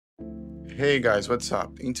Hey guys, what's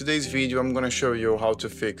up? In today's video, I'm gonna show you how to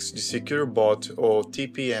fix the secure bot or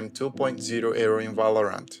TPM 2.0 error in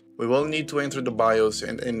Valorant. We will need to enter the BIOS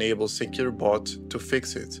and enable secure bot to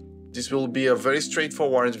fix it. This will be a very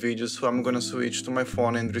straightforward video, so I'm gonna switch to my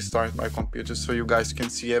phone and restart my computer so you guys can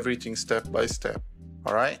see everything step by step.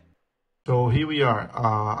 Alright? So here we are.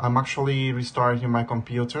 I'm actually restarting my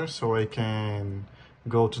computer so I can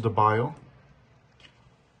go to the BIOS.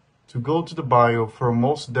 To go to the BIOS, for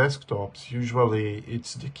most desktops, usually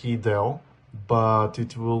it's the key Del, but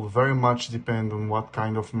it will very much depend on what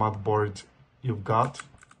kind of motherboard you've got.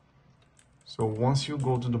 So once you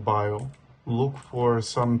go to the BIOS, look for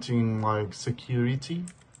something like security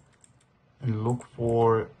and look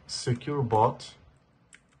for secure bot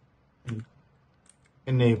and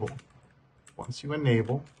enable. Once you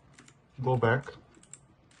enable, go back.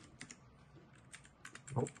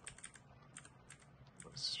 Nope.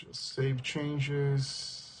 Let's just save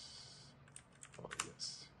changes. Oh,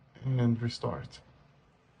 yes. And restart.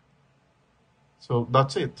 So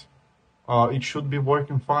that's it. It should be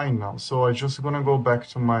working fine now. So I'm just gonna go back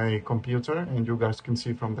to my computer and you guys can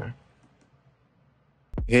see from there.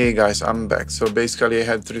 Hey guys, I'm back. So basically I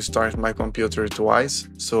had to restart my computer twice.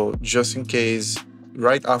 So just in case,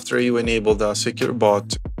 right after you enable the secure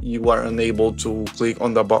bot, you are unable to click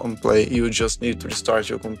on the button play, you just need to restart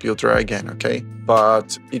your computer again, okay?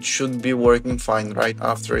 But it should be working fine right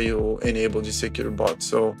after you enable the secure bot.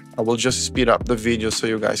 So I will just speed up the video so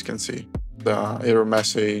you guys can see. The error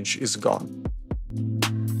message is gone.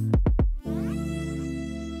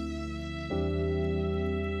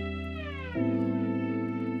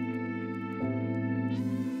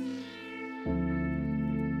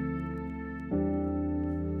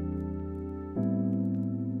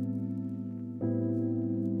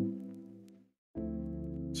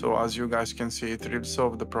 So as you guys can see, it really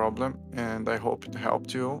solved the problem, and I hope it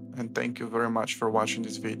helped you, and thank you very much for watching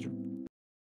this video.